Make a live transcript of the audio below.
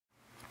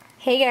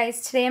Hey guys,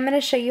 today I'm going to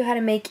show you how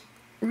to make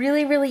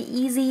really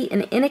easy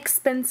and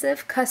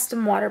inexpensive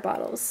custom water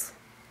bottles.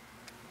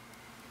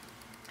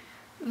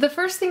 The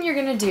first thing you're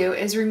going to do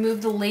is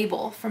remove the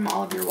label from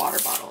all of your water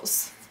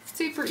bottles.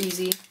 Super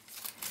easy.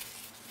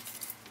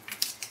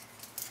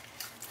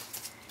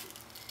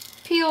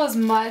 Peel as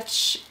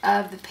much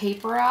of the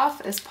paper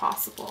off as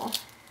possible.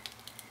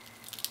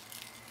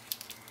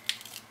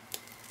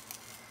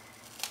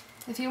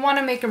 If you want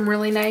to make them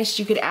really nice,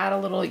 you could add a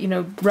little,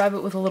 rub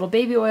it with a little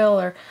baby oil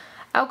or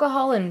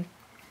alcohol and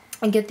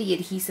get the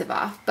adhesive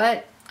off,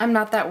 but I'm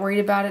not that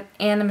worried about it,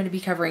 and I'm going to be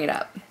covering it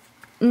up.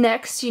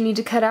 Next, you need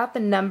to cut out the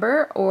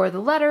number or the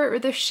letter or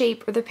the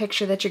shape or the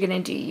picture that you're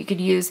going to do. You could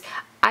use,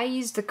 I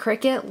used the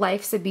Cricut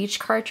Life's a Beach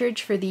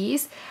cartridge for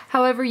these.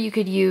 However, you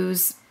could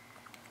use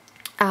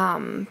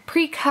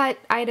pre-cut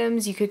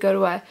items. You could go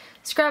to a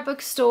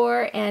scrapbook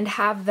store and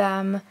have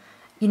them,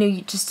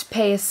 you just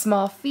pay a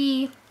small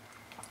fee,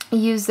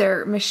 use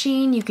their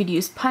machine. You could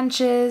use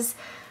punches,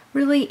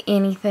 really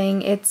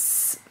anything.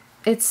 It's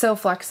so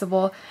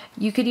flexible.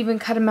 You could even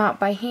cut them out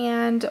by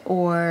hand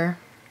or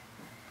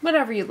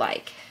whatever you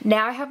like.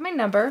 Now I have my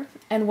number,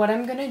 and what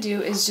I'm going to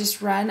do is just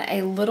run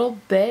a little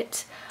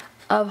bit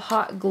of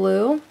hot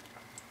glue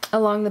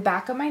along the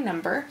back of my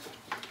number.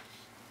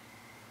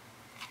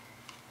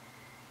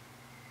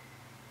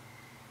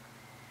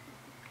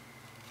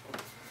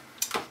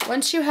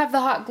 Once you have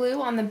the hot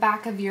glue on the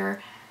back of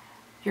your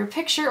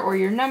picture or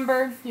your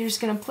number, you're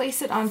just going to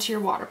place it onto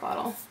your water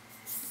bottle.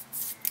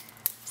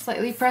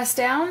 Slightly press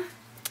down,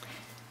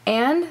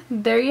 and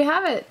there you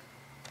have it.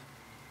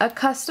 A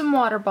custom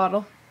water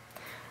bottle.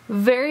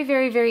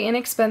 Very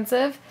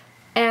inexpensive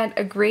and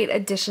a great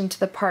addition to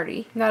the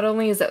party. Not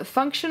only is it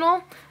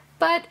functional,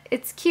 but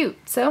it's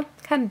cute, so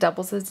kind of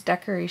doubles as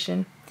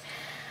decoration.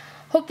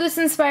 Hope this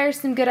inspires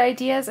some good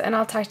ideas, and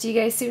I'll talk to you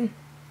guys soon.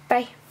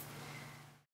 Bye.